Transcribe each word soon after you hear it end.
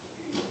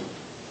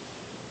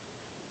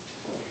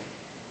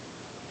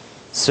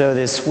So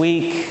this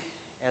week,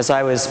 as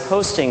I was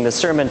posting the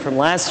sermon from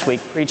last week,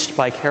 preached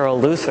by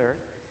Carol Luther,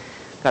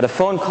 got a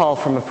phone call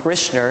from a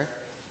parishioner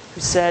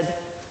who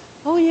said,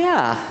 "Oh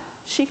yeah,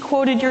 she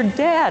quoted your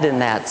dad in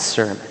that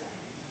sermon."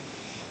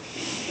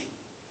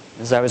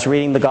 As I was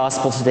reading the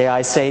gospel today,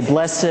 I say,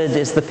 "Blessed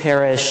is the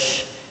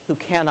parish who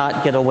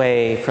cannot get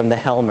away from the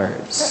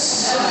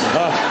Helmers."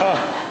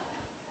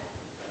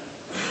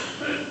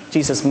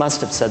 Jesus must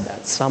have said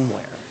that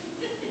somewhere.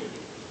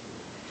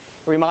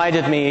 It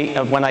reminded me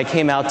of when I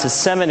came out to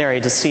seminary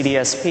to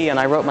CDSP, and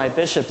I wrote my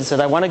bishop and said,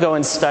 "I want to go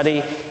and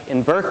study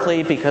in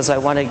Berkeley because I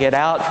want to get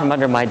out from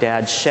under my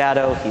dad's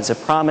shadow. He's a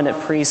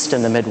prominent priest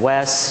in the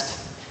Midwest."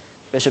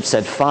 Bishop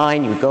said,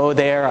 "Fine, you go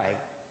there."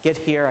 I get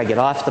here, I get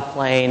off the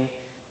plane.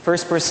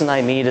 First person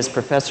I meet is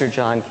Professor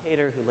John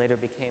Cater, who later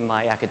became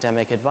my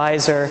academic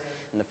advisor,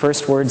 and the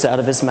first words out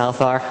of his mouth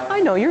are,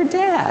 "I know your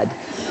dad."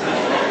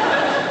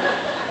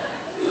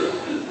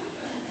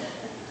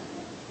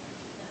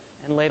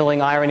 And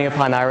ladling irony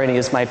upon irony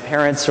is my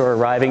parents are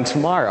arriving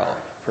tomorrow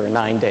for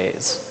 9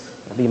 days.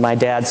 It'll be my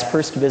dad's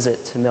first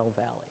visit to Mill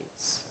Valley.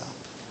 So,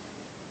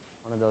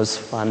 one of those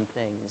fun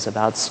things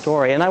about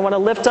story. And I want to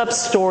lift up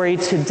story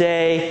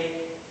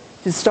today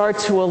to start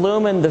to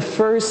illumine the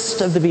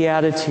first of the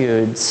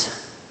Beatitudes.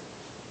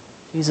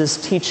 Jesus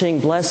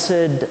teaching,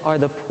 "Blessed are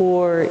the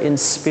poor in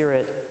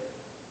spirit,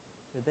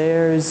 for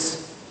theirs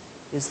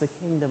is the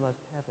kingdom of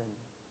heaven."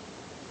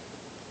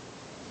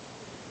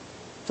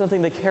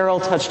 Something that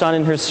Carol touched on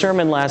in her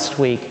sermon last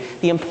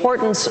week, the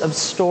importance of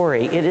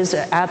story. It is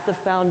at the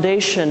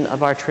foundation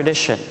of our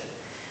tradition.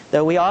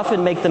 Though we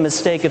often make the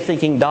mistake of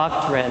thinking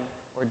doctrine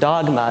or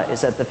dogma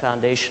is at the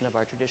foundation of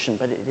our tradition,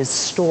 but it is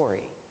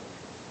story.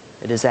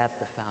 It is at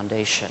the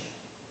foundation.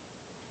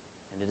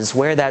 And it is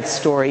where that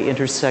story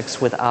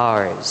intersects with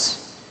ours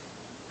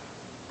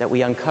that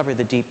we uncover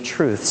the deep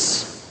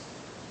truths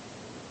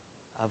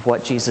of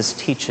what Jesus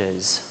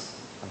teaches,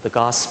 of the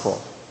gospel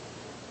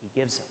he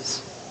gives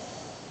us.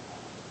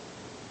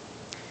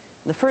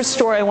 The first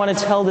story I want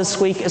to tell this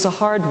week is a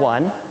hard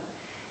one,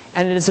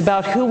 and it is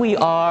about who we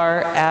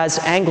are as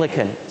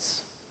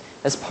Anglicans,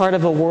 as part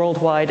of a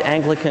worldwide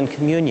Anglican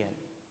communion.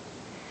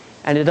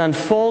 And it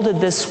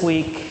unfolded this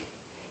week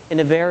in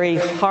a very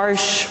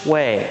harsh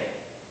way.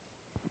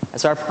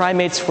 As our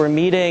primates were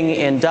meeting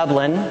in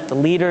Dublin, the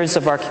leaders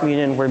of our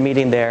communion were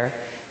meeting there.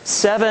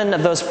 7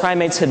 of those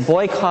primates had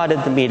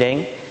boycotted the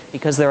meeting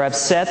because they're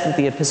upset that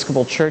the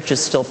Episcopal Church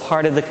is still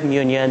part of the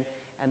communion,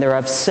 and they're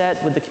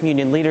upset with the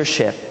communion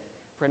leadership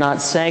for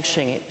not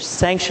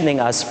sanctioning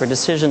us for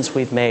decisions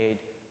we've made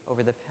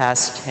over the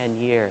past 10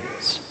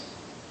 years.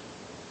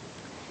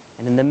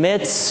 And in the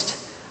midst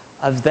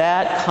of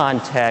that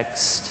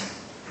context,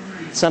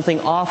 something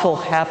awful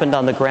happened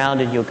on the ground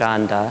in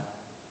Uganda.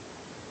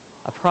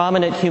 A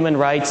prominent human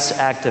rights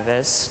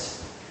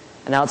activist,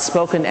 an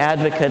outspoken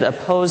advocate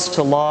opposed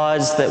to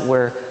laws that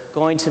were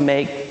going to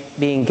make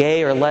being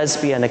gay or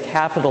lesbian a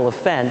capital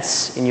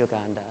offense in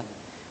Uganda,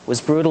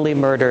 was brutally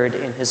murdered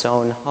in his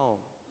own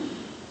home.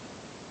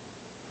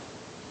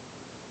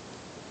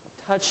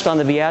 Touched on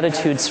the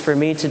Beatitudes for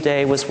me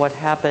today was what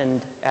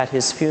happened at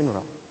his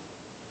funeral.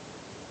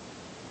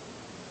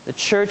 The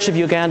Church of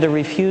Uganda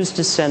refused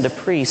to send a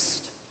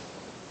priest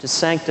to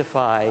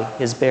sanctify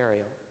his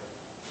burial,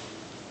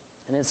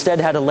 and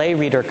instead had a lay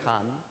reader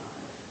come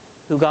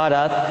who got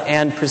up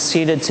and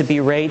proceeded to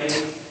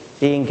berate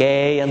being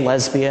gay and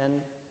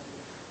lesbian,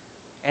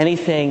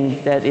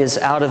 anything that is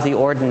out of the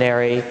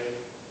ordinary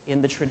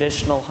in the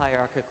traditional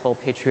hierarchical,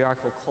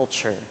 patriarchal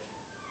culture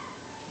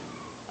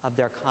of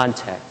their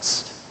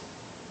context.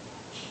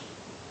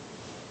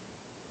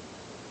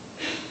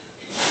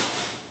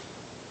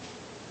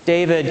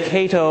 David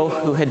Kato,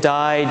 who had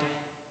died,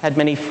 had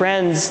many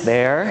friends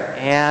there,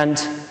 and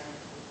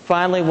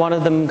finally one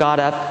of them got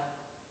up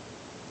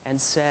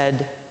and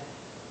said,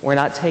 "We're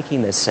not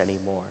taking this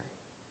anymore,"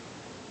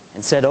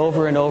 and said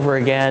over and over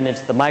again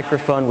into the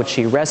microphone, which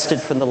he wrested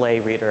from the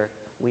lay reader,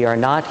 "We are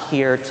not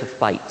here to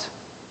fight.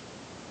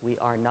 We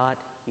are not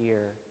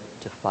here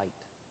to fight.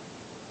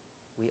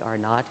 We are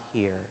not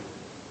here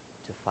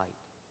to fight."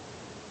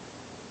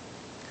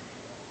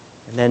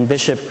 And then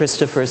Bishop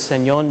Christopher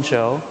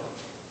Senyonjo,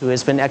 who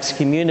has been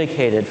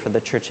excommunicated from the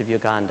Church of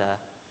Uganda,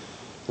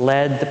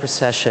 led the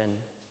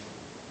procession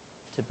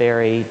to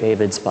bury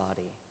David's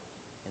body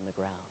in the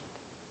ground.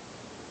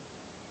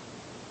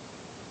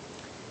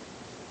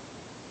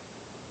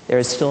 There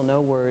is still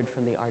no word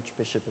from the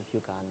Archbishop of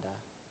Uganda,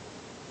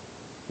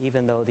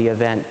 even though the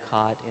event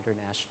caught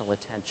international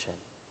attention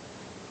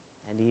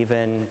and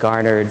even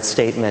garnered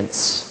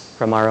statements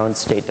from our own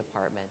State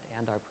Department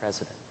and our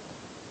President.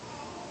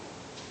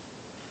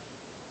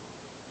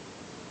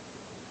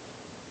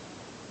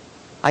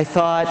 I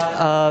thought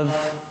of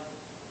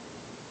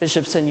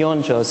Bishop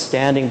Senyonjo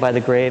standing by the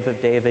grave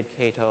of David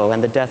Kato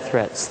and the death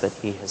threats that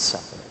he has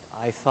suffered.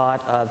 I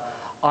thought of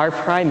our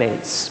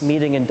primates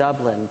meeting in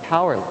Dublin,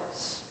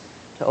 powerless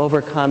to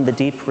overcome the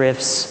deep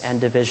rifts and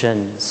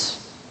divisions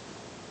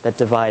that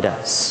divide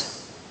us.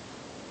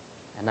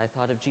 And I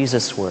thought of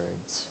Jesus'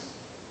 words,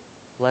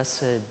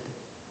 "Blessed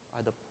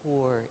are the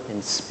poor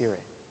in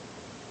spirit,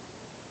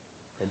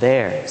 for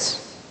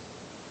theirs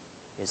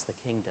is the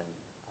kingdom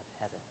of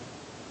heaven.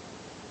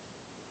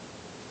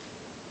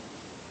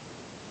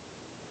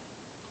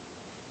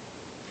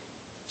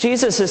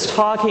 Jesus is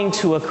talking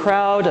to a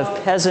crowd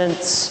of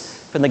peasants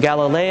from the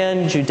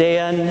Galilean,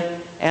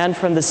 Judean, and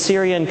from the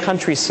Syrian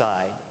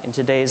countryside in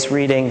today's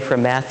reading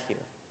from Matthew.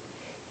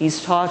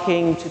 He's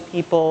talking to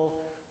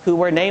people who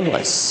were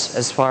nameless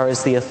as far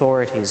as the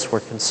authorities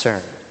were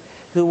concerned,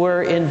 who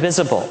were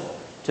invisible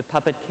to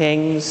puppet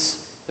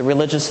kings, the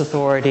religious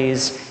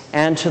authorities,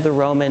 and to the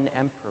Roman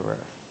emperor.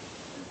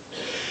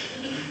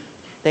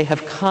 They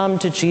have come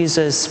to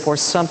Jesus for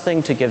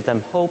something to give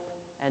them hope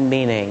and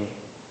meaning.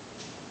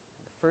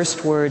 The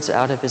first words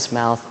out of his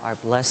mouth are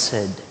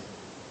blessed.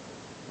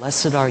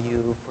 Blessed are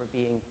you for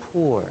being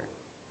poor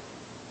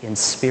in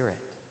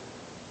spirit,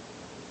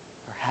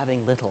 for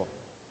having little,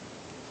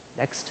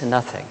 next to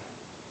nothing.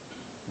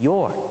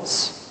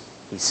 Yours,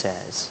 he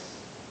says,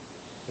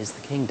 is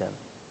the kingdom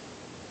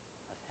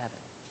of heaven.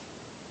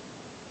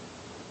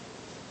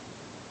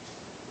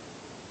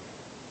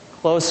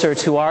 Closer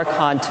to our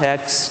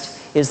context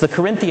is the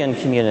Corinthian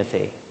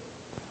community.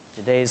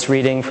 Today's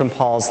reading from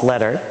Paul's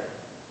letter.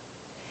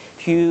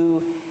 If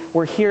you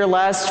were here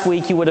last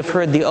week, you would have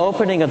heard the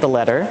opening of the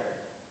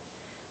letter.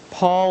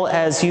 Paul,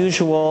 as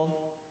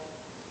usual,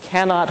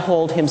 cannot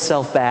hold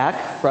himself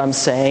back from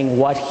saying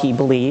what he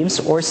believes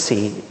or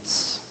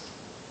sees.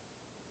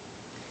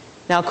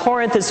 Now,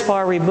 Corinth is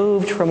far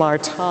removed from our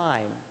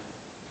time.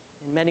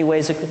 In many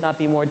ways, it could not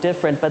be more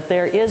different, but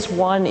there is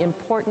one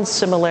important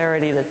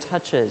similarity that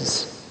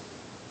touches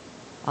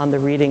on the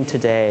reading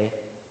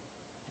today,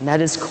 and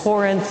that is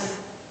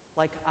Corinth,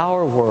 like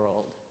our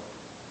world,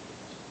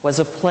 was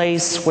a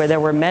place where there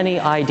were many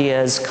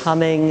ideas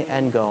coming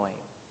and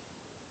going.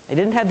 They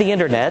didn't have the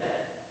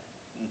internet,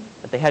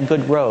 but they had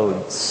good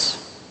roads.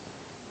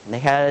 And they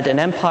had an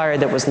empire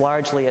that was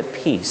largely at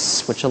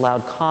peace, which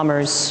allowed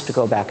commerce to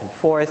go back and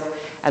forth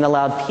and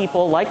allowed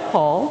people like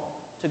Paul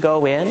to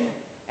go in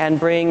and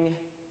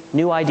bring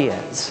new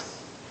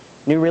ideas,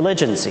 new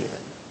religions even,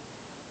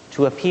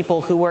 to a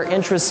people who were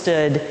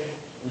interested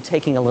in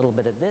taking a little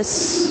bit of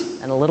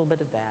this and a little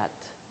bit of that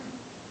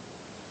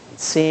and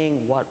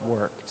seeing what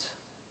worked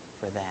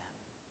for them.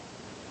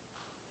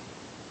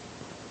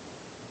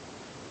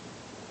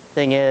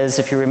 Thing is,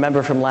 if you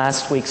remember from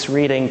last week's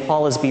reading,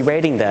 Paul is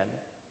berating them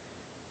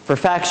for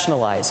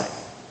factionalizing,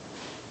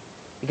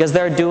 because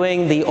they're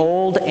doing the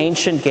old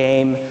ancient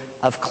game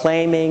of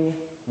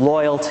claiming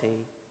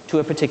loyalty to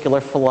a particular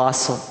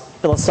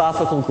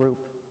philosophical group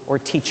or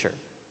teacher,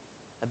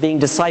 of being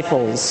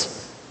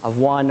disciples of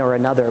one or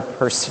another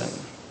person.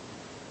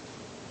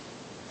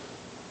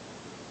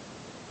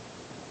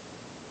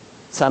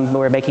 Some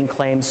were making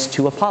claims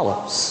to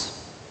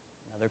Apollos,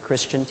 another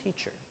Christian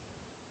teacher.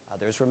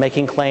 Others were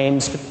making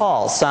claims to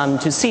Paul, some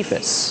to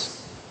Cephas.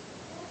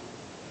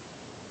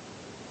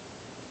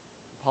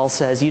 Paul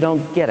says, you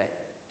don't get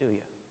it, do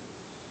you?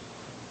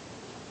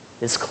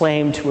 This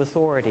claim to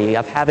authority,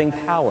 of having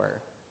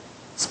power,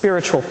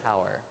 spiritual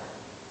power,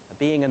 of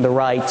being in the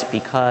right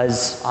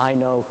because I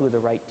know who the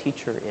right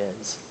teacher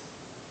is.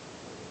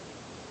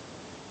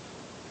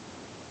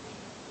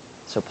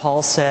 So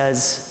Paul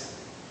says,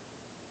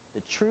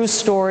 the true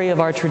story of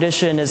our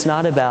tradition is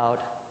not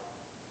about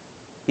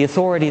the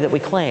authority that we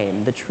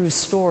claim. The true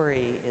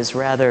story is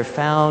rather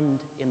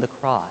found in the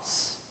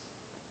cross,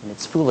 in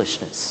its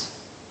foolishness.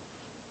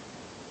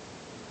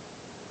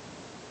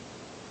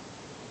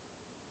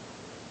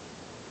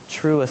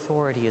 True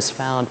authority is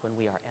found when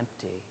we are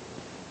empty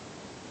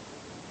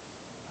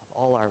of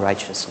all our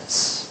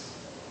righteousness,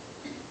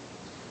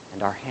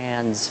 and our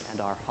hands and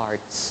our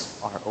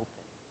hearts are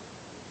open.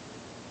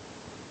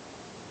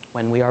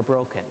 When we are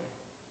broken,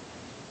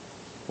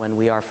 when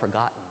we are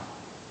forgotten,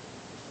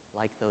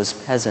 like those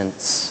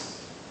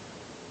peasants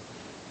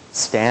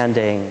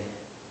standing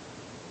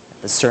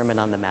at the Sermon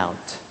on the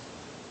Mount,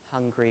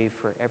 hungry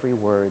for every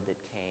word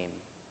that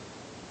came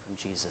from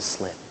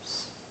Jesus'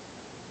 lips.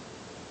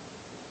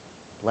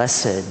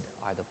 Blessed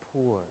are the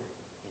poor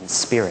in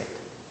spirit,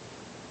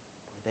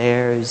 for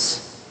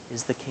theirs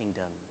is the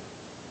kingdom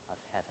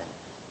of heaven.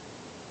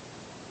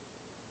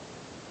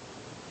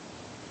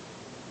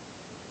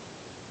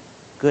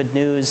 Good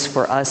news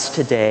for us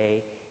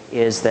today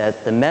is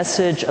that the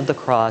message of the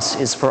cross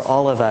is for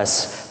all of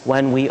us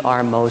when we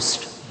are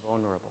most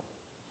vulnerable,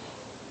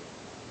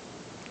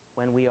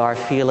 when we are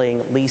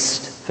feeling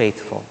least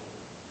faithful,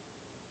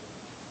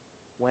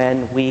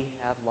 when we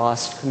have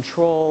lost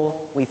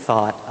control, we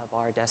thought, of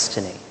our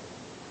destiny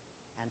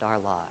and our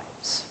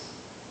lives.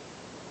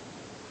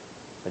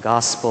 The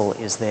gospel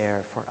is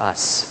there for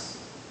us.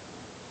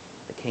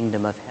 The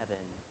kingdom of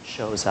heaven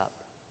shows up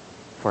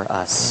for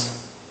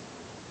us.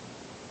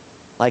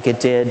 Like it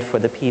did for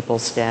the people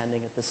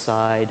standing at the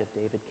side of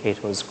David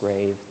Cato's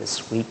grave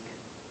this week.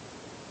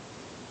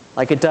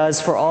 Like it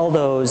does for all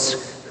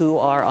those who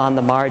are on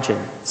the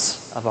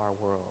margins of our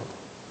world.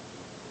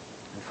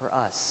 And for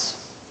us,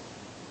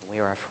 when we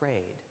are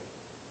afraid,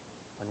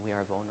 when we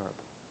are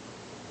vulnerable.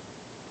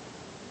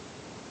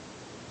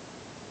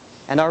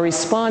 And our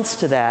response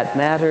to that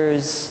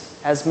matters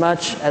as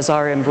much as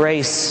our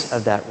embrace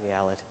of that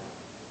reality.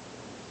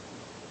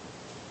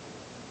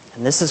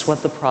 And this is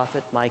what the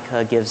prophet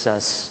Micah gives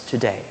us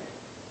today.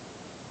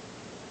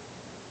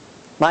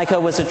 Micah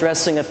was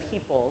addressing a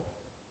people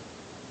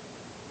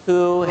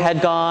who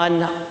had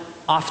gone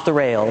off the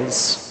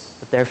rails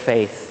with their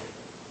faith.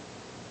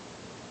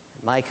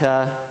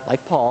 Micah,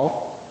 like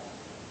Paul,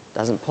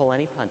 doesn't pull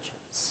any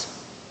punches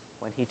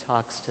when he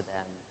talks to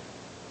them.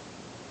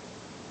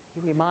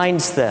 He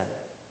reminds them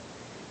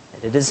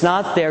that it is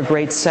not their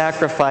great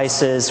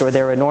sacrifices or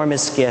their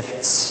enormous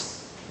gifts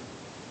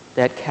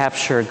that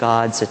capture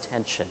God's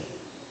attention,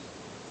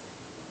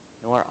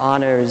 nor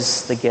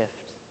honors the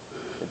gift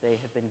that they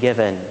have been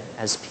given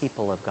as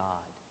people of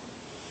God.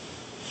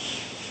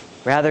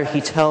 Rather, he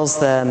tells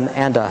them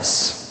and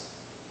us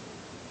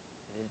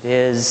that it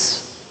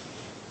is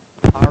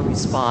our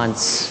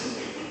response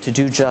to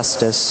do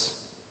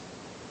justice,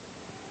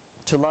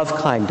 to love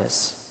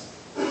kindness,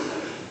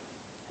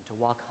 and to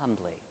walk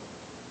humbly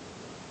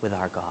with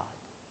our God.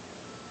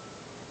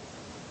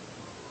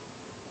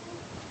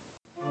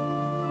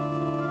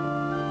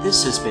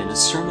 This has been a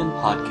sermon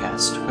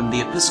podcast from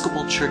the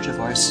Episcopal Church of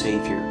Our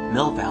Savior,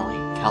 Mill Valley,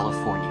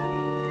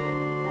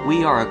 California.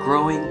 We are a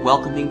growing,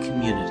 welcoming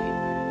community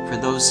for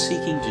those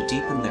seeking to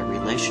deepen their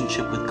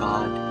relationship with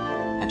God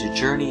and to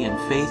journey in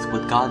faith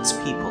with God's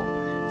people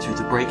through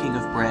the breaking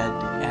of bread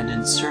and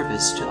in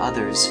service to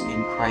others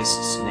in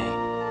Christ's name.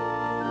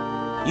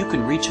 You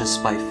can reach us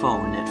by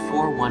phone at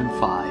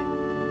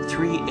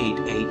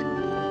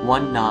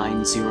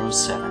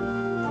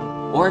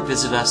 415-388-1907 or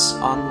visit us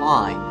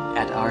online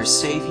at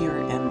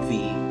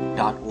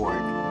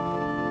oursaviormv.org.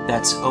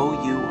 That's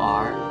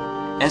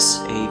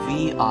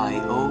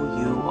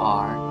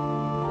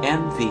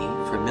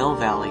OURSAVIOURMV for Mill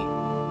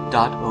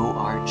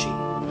Valley.org.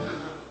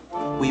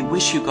 We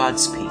wish you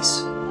God's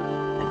peace,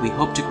 and we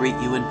hope to greet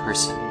you in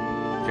person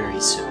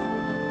very soon.